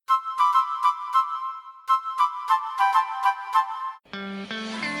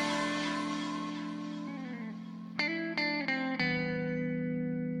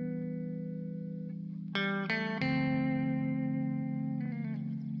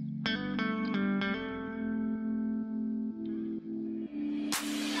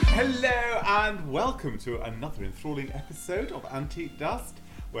Hello and welcome to another enthralling episode of Antique Dust,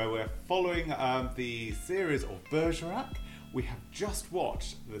 where we're following the series of Bergerac. We have just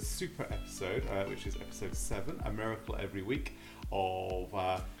watched the super episode, which is episode 7, A Miracle Every Week, of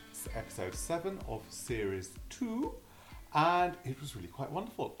episode 7 of series 2, and it was really quite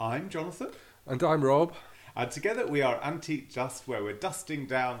wonderful. I'm Jonathan. And I'm Rob. And together we are Antique Dust, where we're dusting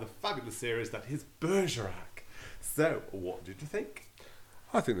down the fabulous series that is Bergerac. So, what did you think?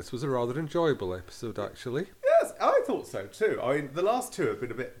 I think this was a rather enjoyable episode, actually. Yes, I thought so too. I mean, the last two have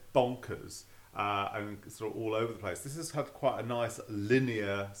been a bit bonkers and sort of all over the place. This has had quite a nice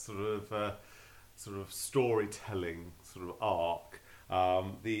linear sort of storytelling sort of arc.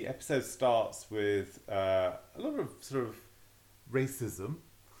 The episode starts with a lot of sort of racism.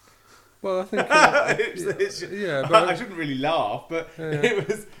 Well, I think I shouldn't really laugh, but Yeah.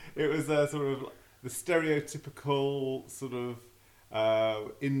 it was sort of the stereotypical sort of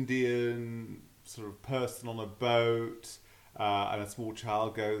Indian sort of person on a boat, and a small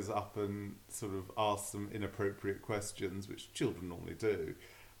child goes up and sort of asks some inappropriate questions, which children normally do.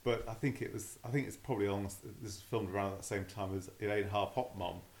 But I think it's probably this was filmed around that same time as It Ain't Half Hot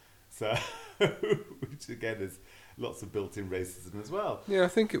Mum, so which again is lots of built-in racism as well. Yeah, I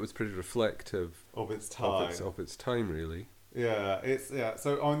think it was pretty reflective Of its time. of its time, really. Yeah.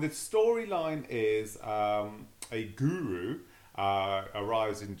 So on the storyline is a guru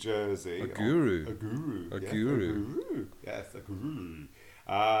arrives in Jersey. A guru. A guru. A Yes, guru. A guru. Yes, a guru.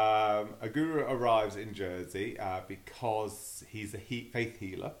 A guru arrives in Jersey because he's a faith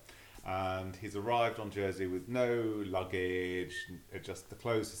healer, and he's arrived on Jersey with no luggage, just the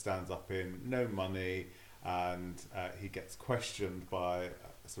clothes he stands up in, no money, and he gets questioned by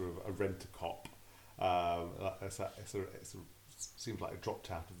sort of a rent-a-cop. It sort of seems like it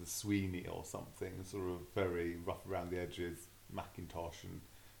dropped out of the Sweeney or something, sort of very rough around the edges, Macintosh and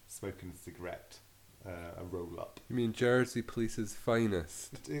smoking a cigarette, a roll-up. You mean Jersey Police's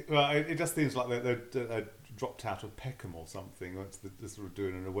finest? It just seems like they're dropped out of Peckham or something. Or they're sort of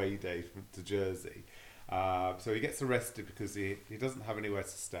doing an away day to Jersey. So he gets arrested because he doesn't have anywhere to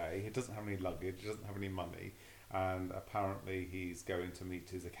stay, he doesn't have any luggage, he doesn't have any money, and apparently he's going to meet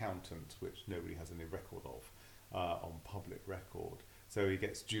his accountant, which nobody has any record of on public record. So he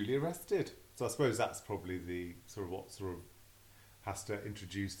gets duly arrested. So I suppose that's probably the sort of what sort of has to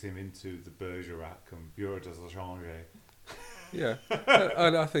introduce him into the Bergerac and Bureau de Change. Yeah,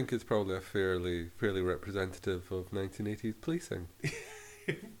 and I think it's probably a fairly representative of 1980s policing.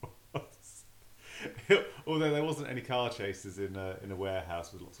 It was. Although there wasn't any car chases in a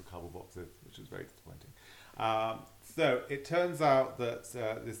warehouse with lots of cardboard boxes, which was very disappointing. So it turns out that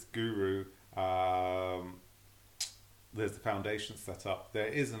this guru, there's the foundation set up. There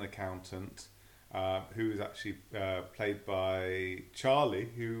is an accountant who is actually played by Charlie,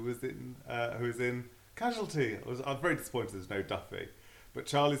 who was in Casualty. I'm very disappointed there's no Duffy, but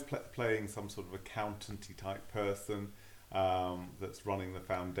Charlie's playing some sort of accountanty type person that's running the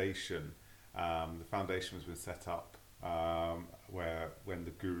foundation. The foundation has been set up where when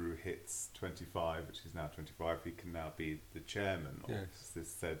the guru hits 25, which is now 25, he can now be the chairman of this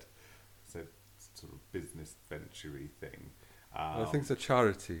said sort of business venture-y thing. I think it's a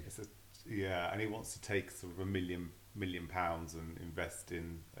charity. And he wants to take sort of £1 million and invest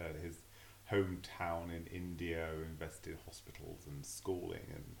in his hometown in India, invest in hospitals and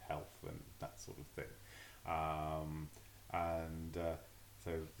schooling and health and that sort of thing.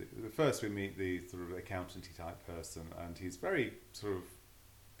 So first we meet the sort of accountanty type person, and he's very sort of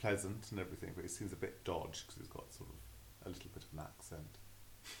pleasant and everything, but he seems a bit dodge because he's got sort of a little bit of an accent.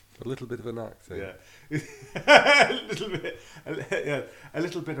 A little bit of an accent. Yeah, a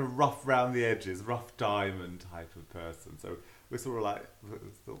little bit of rough round the edges, rough diamond type of person. So we're sort of like,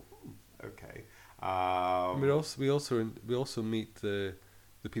 okay. We also meet the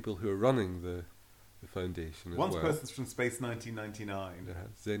people who are running the foundation as One well. person's from Space 1999. Yeah,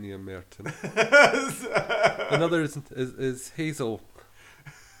 Xenia Merton. Another is Hazel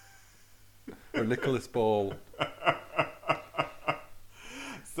or Nicholas Ball.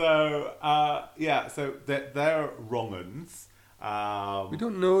 So so they're wrong-uns. We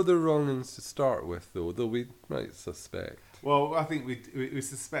don't know the wrong-uns to start with, though we might suspect. Well, I think we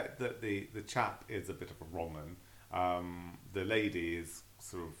suspect that the chap is a bit of a wrong-un. The lady is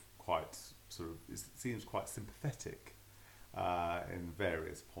seems quite sympathetic in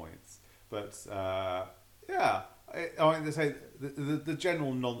various points, but I mean, they say the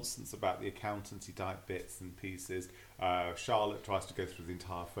general nonsense about the accountancy type bits and pieces. Charlotte tries to go through the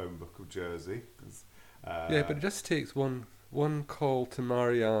entire phone book of Jersey. But it just takes one call to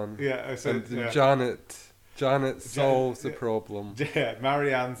Marianne. Yeah, so and Janet Janet solves the problem. Yeah,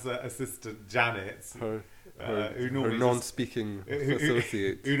 Marianne's assistant Janet, Her who normally non-speaking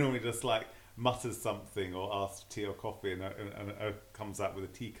associate. who normally just like mutters something or asks for tea or coffee and comes out with a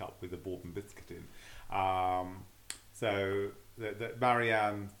teacup with a bourbon biscuit in. So that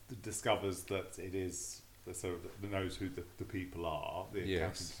Marianne discovers that it is the sort of knows who the people are, the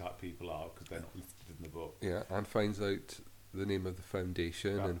accounting type people are, because they're not listed in the book. Yeah, and finds out the name of the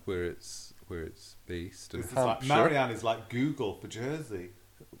foundation and where it's based. In Hampshire. Like, Marianne is like Google for Jersey.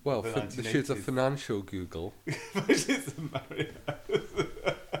 Well, she's a financial Google. She's a Marianne.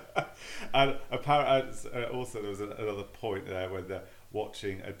 And apparently, also there was another point there where they're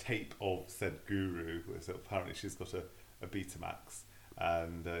watching a tape of said guru. So apparently she's got a Betamax,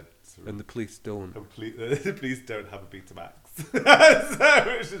 and the police don't. The police don't have a Betamax,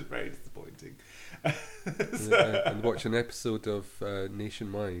 so which is very disappointing. And watch an episode of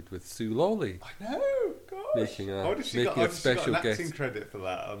Nationwide with Sue Lawley. I know, gosh. Making a special she got an guest. acting credit for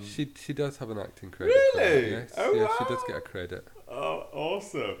that. She does have an acting credit. Really? For that, yes. Oh, yeah, wow. She does get a credit. Oh,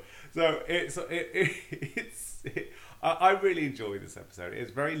 awesome! So I really enjoy this episode.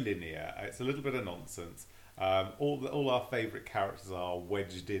 It's very linear. It's a little bit of nonsense. All our favourite characters are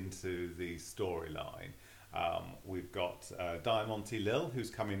wedged into the storyline. We've got Diamante Lil, who's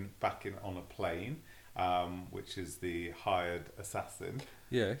coming back in on a plane, which is the hired assassin.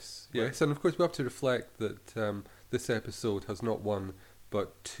 Yes, and of course we have to reflect that this episode has not one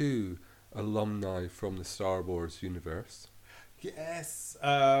but two alumni from the Star Wars universe. Yes,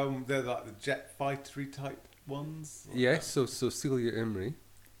 they're like the jet fightery type ones. Yes, so Celia Imrie.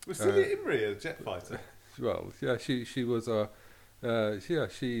 Was Celia Imrie a jet fighter? Well, yeah, she was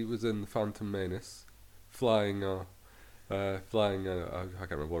she was in the Phantom Menace, flying a I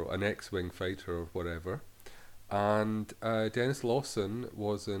can't remember an X-wing fighter or whatever, and Dennis Lawson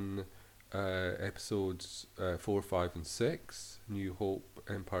was in episodes 4, 5, and 6, New Hope,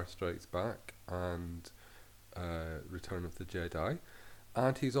 Empire Strikes Back, and Return of the Jedi,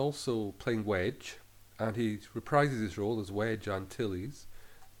 and he's also playing Wedge, and he reprises his role as Wedge Antilles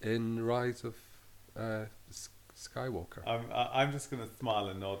in Rise of Skywalker. I'm just going to smile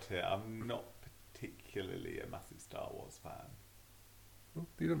and nod here. I'm not particularly a massive Star Wars fan. Well,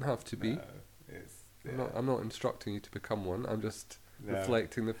 you don't have to be. No, I'm not instructing you to become one. I'm just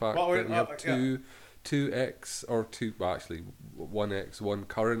reflecting the fact that we have two X or two. Well, actually, 1X, one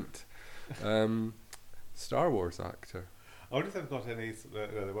current Star Wars actor. I wonder if they've got any.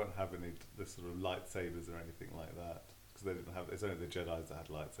 They won't have any the sort of lightsabers or anything like that. They didn't have. It's only the Jedi's that had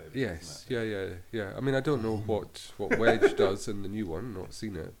lightsabers. Yes, yeah. I mean, I don't know what Wedge does in the new one. Not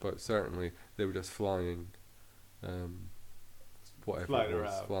seen it, but certainly they were just flying,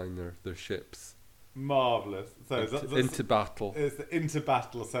 flying their ships. Marvelous. So into battle. It's into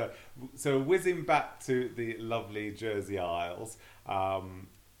battle. So whizzing back to the lovely Jersey Isles.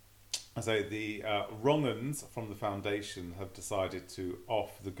 So the Wrong'uns from the Foundation have decided to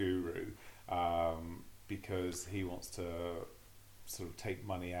off the Guru. Because he wants to sort of take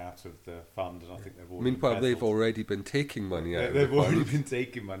money out of the fund, and I think they've already. Meanwhile, they've already been taking money out. They've already been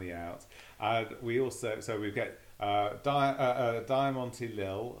taking money out, and we also we get Diamante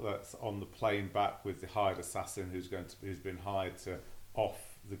Lil that's on the plane back with the hired assassin who's been hired to off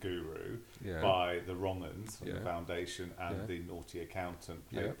the Guru by the Wrong'uns from the Foundation and the naughty accountant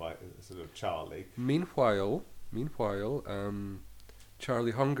played by sort of Charlie. Meanwhile.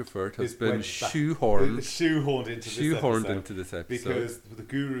 Charlie Hungerford has been shoehorned into this episode because the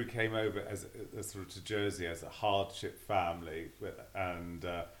Guru came over as sort of to Jersey as a hardship family and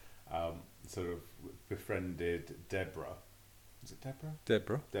sort of befriended Deborah. Is it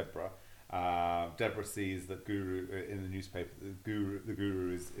Deborah? Deborah. Deborah sees that Guru in the newspaper. The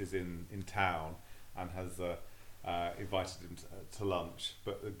Guru is in town and has invited him to lunch,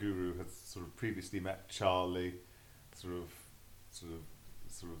 but the Guru has sort of previously met Charlie, sort of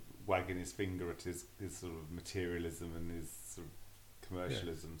wagging his finger at his sort of materialism and his sort of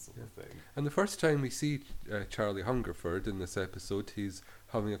commercialism sort of thing. And the first time we see Charlie Hungerford in this episode, he's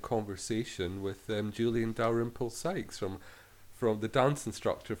having a conversation with Julian Dalrymple Sykes from the dance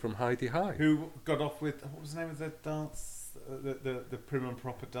instructor from Heidi High, who got off with what was the name of the dance, the prim and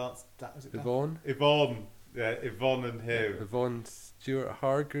proper dance? Was it Yvonne. Yeah, Yvonne and him. Yvonne Stewart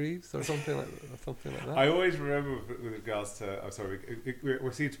Hargreaves or something like that. I always remember with regards to. I'm sorry,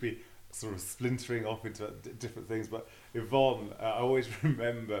 we seem to be sort of splintering off into different things, but Yvonne, I always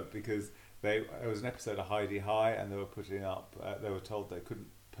remember because there was an episode of Heidi High, and they were putting up. They were told they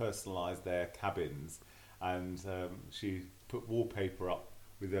couldn't personalise their cabins, and she put wallpaper up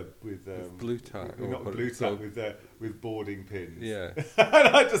with blue tack, not blue tack, with boarding pins. Yeah, and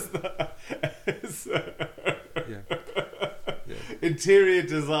I just interior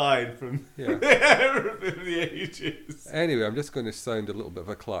design from, Yeah. from the ages. Anyway, I'm just going to sound a little bit of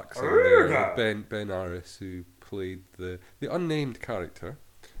a klaxon there. Ben Arris, who played the unnamed character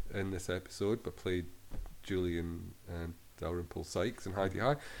in this episode, but played Julian and Dalrymple Sykes and Heidi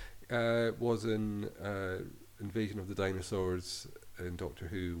High, was in Invasion of the Dinosaurs in Doctor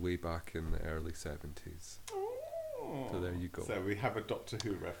Who way back in the early 70s. So there you go. So we have a Doctor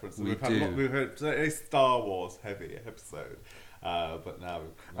Who reference. We We've do. We've had a Star Wars heavy episode, but now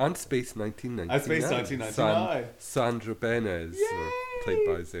And Space 1999. And Space 1999. Sandra Benes, played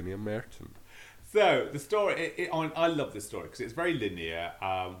by Xenia Merton. So the story, I love this story because it's very linear.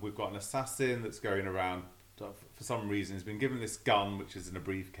 We've got an assassin that's going around. For some reason, he's been given this gun, which is in a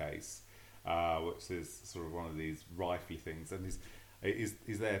briefcase, which is sort of one of these rifle things, and he's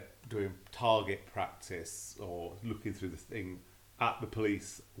there doing target practice or looking through the thing at the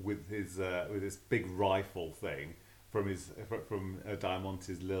police with this big rifle thing from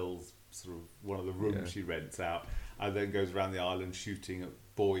Diamantis Lil's sort of one of the rooms she rents out, and then goes around the island shooting at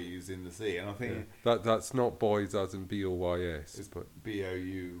buoys in the sea. And I think that's not boys as in BOYS, it's but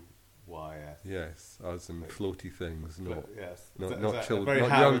BOUYS. yes, as in floaty things, not not children, very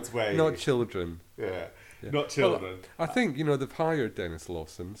not Howard's way. not children. Yeah. Not children. Well, I think they've hired Dennis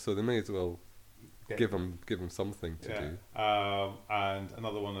Lawson, so they may as well give him something to do. And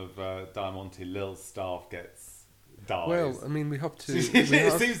another one of Diamante Lil's staff dies. Well, I mean, we have to.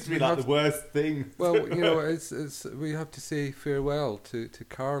 It seems to be like the worst thing. Well, it's we have to say farewell to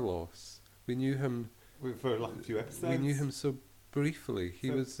Carlos. We knew him for like a few episodes. We knew him so briefly.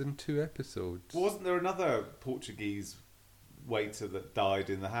 He was in 2 episodes. Wasn't there another Portuguese waiter that died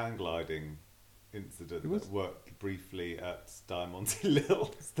in the hang gliding incident that worked briefly at Diamante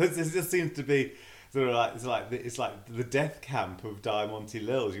Lil? This just seems to be sort of like it's like the death camp of Diamante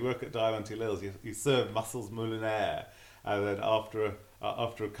Lil's. You work at Diamante Lil's, you serve mussels moulinaire, and then after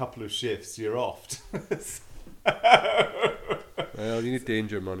a couple of shifts, you're off. Well, you need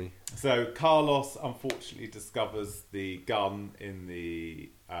danger money. So Carlos unfortunately discovers the gun in the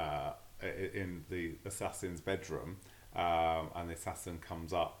assassin's bedroom, and the assassin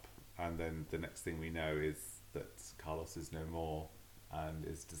comes up, and then the next thing we know is that Carlos is no more and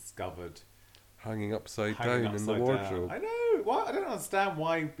is discovered hanging upside down in the wardrobe. I know. Why? I don't understand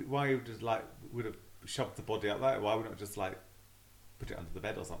why he would have shoved the body out there. Why would not just put it under the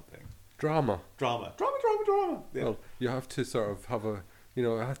bed or something? Drama. Yeah. Well, you have to sort of have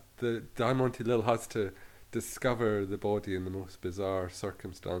the Diamante Lil has to discover the body in the most bizarre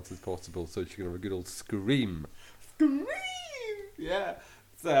circumstances possible, so she can have a good old scream. Yeah.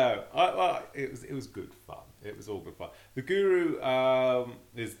 So it was good fun. It was all good fun. The Guru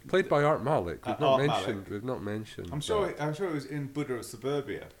is played by Art Malik. We've not mentioned. I'm sure it was in Buddha of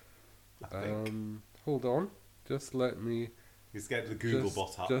Suburbia. I think. Hold on. Just let me. He's getting the Google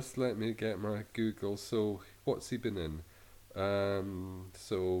bot up. Just let me get my Google. So what's he been in?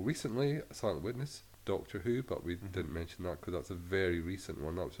 So recently, Silent Witness, Doctor Who, but we didn't mention that because that's a very recent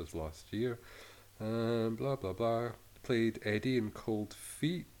one. That was just last year. Blah blah blah. Played Eddie in Cold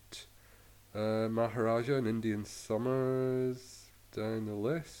Feet. Maharaja in Indian Summers. Down the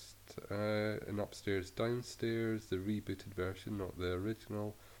list. In Upstairs Downstairs, the rebooted version, not the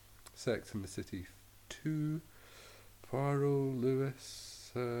original. Sex and the City 2. Poirot,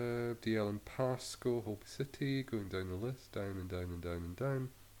 Lewis, DL and Pasco, Hope City, going down the list, down and down and down and down.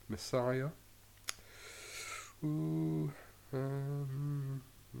 Messiah. Down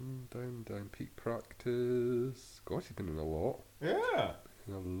and down. Peak Practice. Gosh, he's been in a lot. Yeah.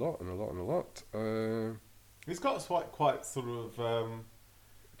 In a lot. He's got quite sort of...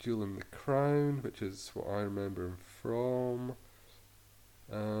 Jewel in the Crown, which is what I remember him from.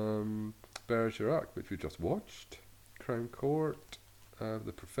 Bergerac, which we just watched. Crown Court,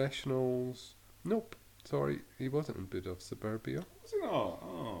 The Professionals. Nope, sorry, he wasn't in Buddha of Suburbia. Was he not?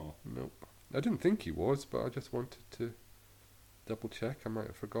 Oh. Nope. I didn't think he was, but I just wanted to double check. I might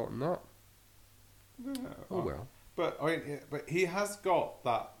have forgotten that. Yeah. Oh well. But but he has got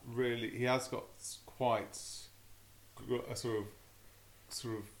that really. He has got quite a sort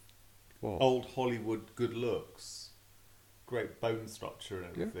of What? old Hollywood good looks. Great bone structure and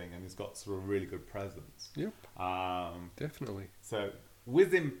everything, and he's got sort of really good presence. Yep. Definitely. So,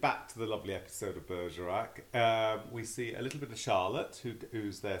 with him back to the lovely episode of Bergerac, we see a little bit of Charlotte,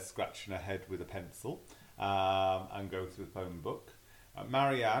 who's there scratching her head with a pencil, and going through the phone book.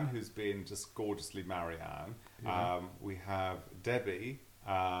 Marianne, who's been just gorgeously Marianne. Yeah. We have Debbie,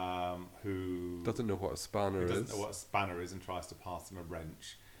 who doesn't know what a spanner and tries to pass him a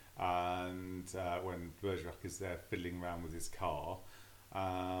wrench. And when Bergerac is there fiddling around with his car,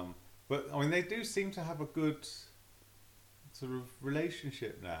 but I mean they do seem to have a good sort of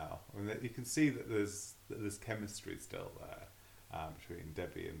relationship now. I mean, that you can see that there's chemistry still there between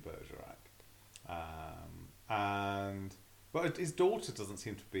Debbie and Bergerac, but his daughter doesn't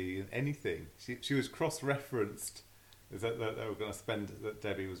seem to be in anything. She was cross-referenced. Is that they were going to that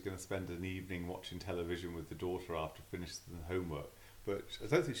Debbie was going to spend an evening watching television with the daughter after finishing the homework, but I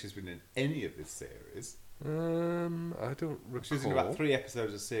don't think she's been in any of this series. I don't recall. She's in about 3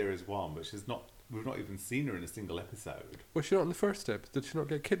 episodes of series 1, but she's not. We've not even seen her in a single episode. Was she not in the first episode? Did she not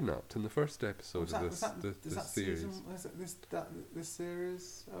get kidnapped in the first episode of this series? This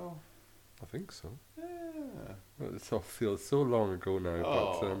series? Oh, I think so. yeah. Well, it all feels so long ago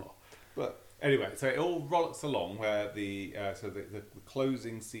now. But anyway, so it all rollicks along where the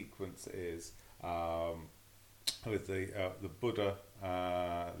closing sequence is with the Buddha,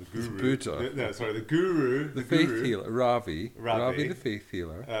 the guru. The guru. The faith healer, Ravi, the faith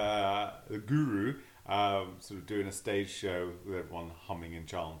healer. The guru, sort of doing a stage show with everyone humming and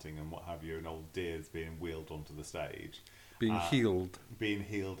chanting and what have you, and old deers being wheeled onto the stage. Being healed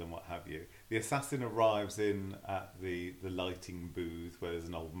and what have you. The assassin arrives in at the lighting booth where there's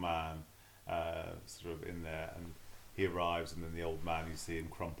an old man sort of in there, and he arrives, and then the old man, you see him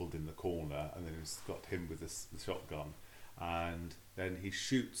crumpled in the corner, and then he's got him with the shotgun, and then he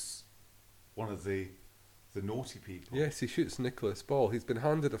shoots one of the naughty people. Yes, he shoots Nicholas Ball. He's been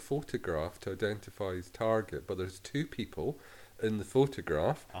handed a photograph to identify his target, but there's 2 people in the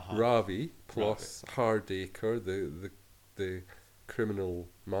photograph, Ravi plus Hardacre, the criminal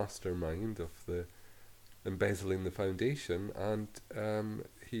mastermind of the embezzling the foundation, and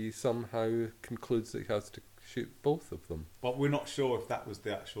he somehow concludes that he has to shoot both of them. But we're not sure if that was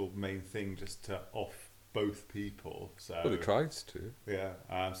the actual main thing, just to off both people. So well, he tries to.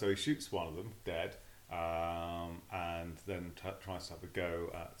 Yeah. So he shoots one of them dead, and then tries to have a go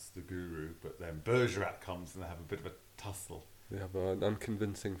at the guru. But then Bergerac comes, and they have a bit of a tussle. They have an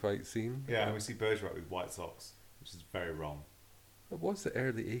unconvincing fight scene. Yeah, and we see Bergerac with white socks, which is very wrong. It was the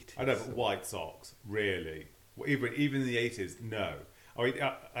early 80s. I know, but white socks, really? Even in the 80s, no. I mean,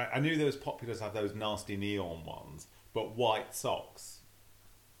 I knew there was popular to have those nasty neon ones, but white socks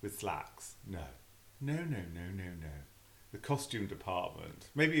with slacks, no. No. The costume department.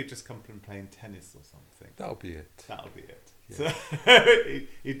 Maybe you've just come from playing tennis or something. That'll be it. Yeah. So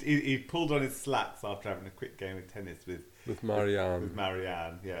he pulled on his slacks after having a quick game of tennis with Marianne. With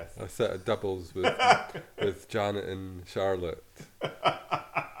Marianne, yes. A set of doubles with with Janet and Charlotte.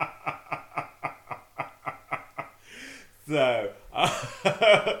 So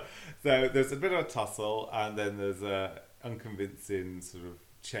there's a bit of a tussle, and then there's a unconvincing sort of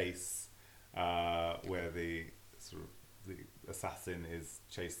chase where the assassin is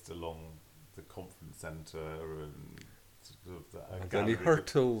chased along the conference centre and sort of then he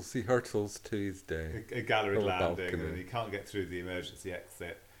hurtles to his day. A gallery landing, and he can't get through the emergency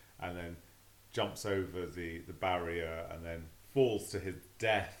exit, and then jumps over the barrier, and then falls to his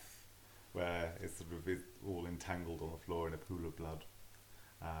death, where it's sort of all entangled on the floor in a pool of blood,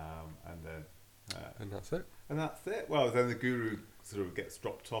 and that's it. And that's it. Well, then the guru sort of gets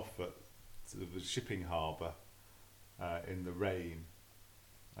dropped off at sort of the shipping harbour in the rain,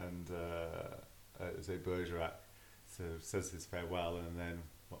 and so Bergerac sort of says his farewell, and then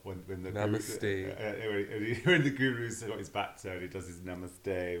when the namaste. When the guru's got his back turned, he does his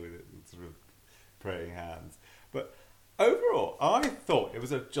namaste with sort of praying hands. But overall, I thought it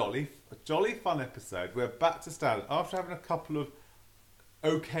was a jolly fun episode. We're back to standard after having a couple of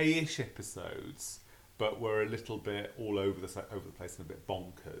okay-ish episodes, but we're a little bit all over the place and a bit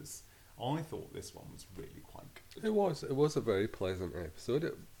bonkers. I thought this one was really quite good. It was a very pleasant episode.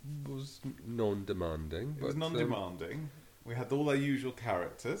 It was non-demanding. It was non-demanding. We had all our usual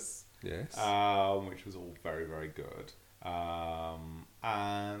characters. Yes. Which was all very, very good.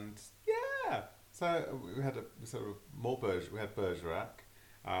 And yeah, so we had we had Bergerac,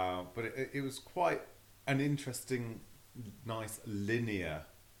 but it was quite an interesting, nice linear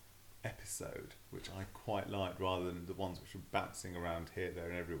episode, which I quite liked, rather than the ones which were bouncing around here, there,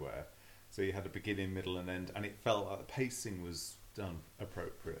 and everywhere. So you had a beginning, middle, and end, and it felt like the pacing was done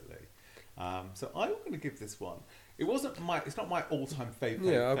appropriately. So I'm going to give this one. It's not my all-time favourite.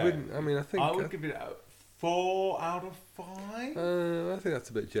 Yeah, I wouldn't. I mean, I would give it a 4 out of 5. I think that's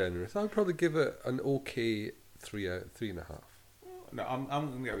a bit generous. I'd probably give it an okay 3.5. No, I'm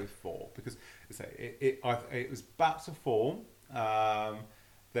going to go with 4 because it was back to form.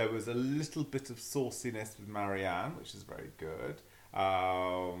 There was a little bit of sauciness with Marianne, which is very good.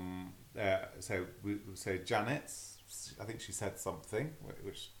 So Janet's, I think she said something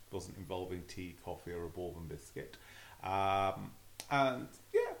which wasn't involving tea, coffee, or a bourbon biscuit. And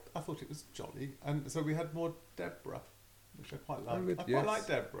yeah, I thought it was jolly. And so we had more Deborah. which I quite like. would- I quite yes. like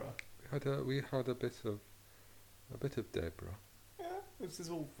Deborah. We had a bit of Deborah. Yeah, this is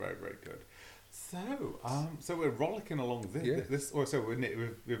all very, very good. So, so we're rollicking along Yeah.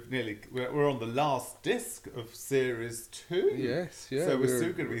 we're on the last disc of series 2. Yes, yeah. So we're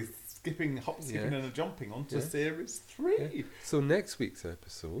soon going to be skipping and a jumping onto Yeah. series 3. Yeah. So next week's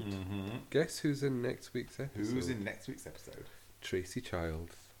episode. Guess who's in next week's episode? Who's in next week's episode? Tracy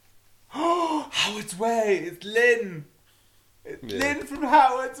Childs. Oh, Howard's Way! It's Lynn! It's Yeah. Lynn from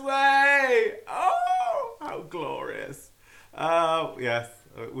Howard's Way! Oh, how glorious. Yes.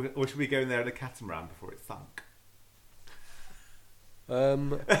 Or should we go in there in a catamaran before it sunk?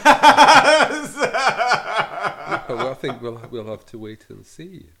 Well, I think we'll have to wait and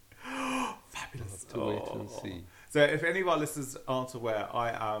see. Fabulous. We'll have to wait and see. So if any of our listeners aren't aware,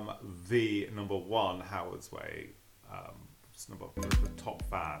 I am the number one Howard's Way, the top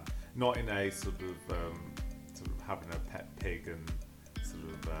fan. Not in a sort of having a pet pig and sort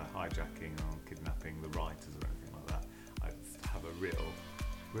of hijacking or kidnapping the writers or anything like that. I just have a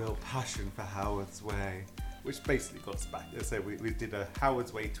real passion for Howard's Way, which basically got us back. So we did a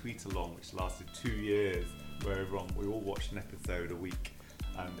Howard's Way tweet along, which lasted 2 years, where we all watched an episode a week,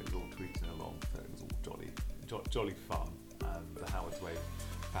 and it was all tweeting along. So it was all jolly fun. And the Howard's Way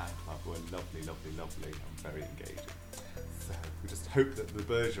fan club were lovely, and very engaging. So we just hope that the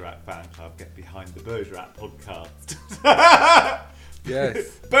Bergerac fan club get behind the Bergerac podcast.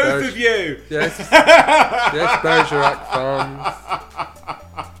 Yes. Both of you. Yes. Yes, Bergerac fans.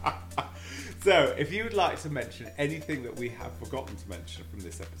 So, if you would like to mention anything that we have forgotten to mention from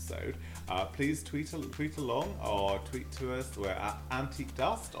this episode, please tweet along or tweet to us. We're at Antique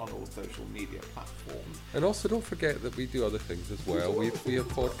Dust on all social media platforms. And also don't forget that we do other things as well. We have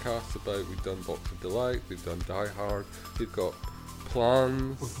podcasts we've done Box of Delight, we've done Die Hard, we've got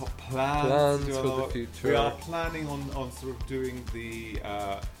plans. We've got plans for the future. We are planning on sort of doing the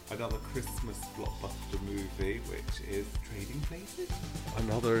another Christmas blockbuster movie, which is Trading Places.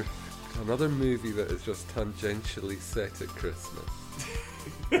 Another movie that is just tangentially set at Christmas.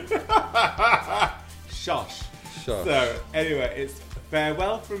 Shush. Shush. So, anyway, it's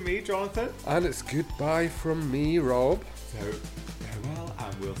farewell from me, Jonathan. And it's goodbye from me, Rob. So, farewell,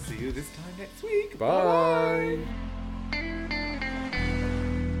 and we'll see you this time next week. Bye.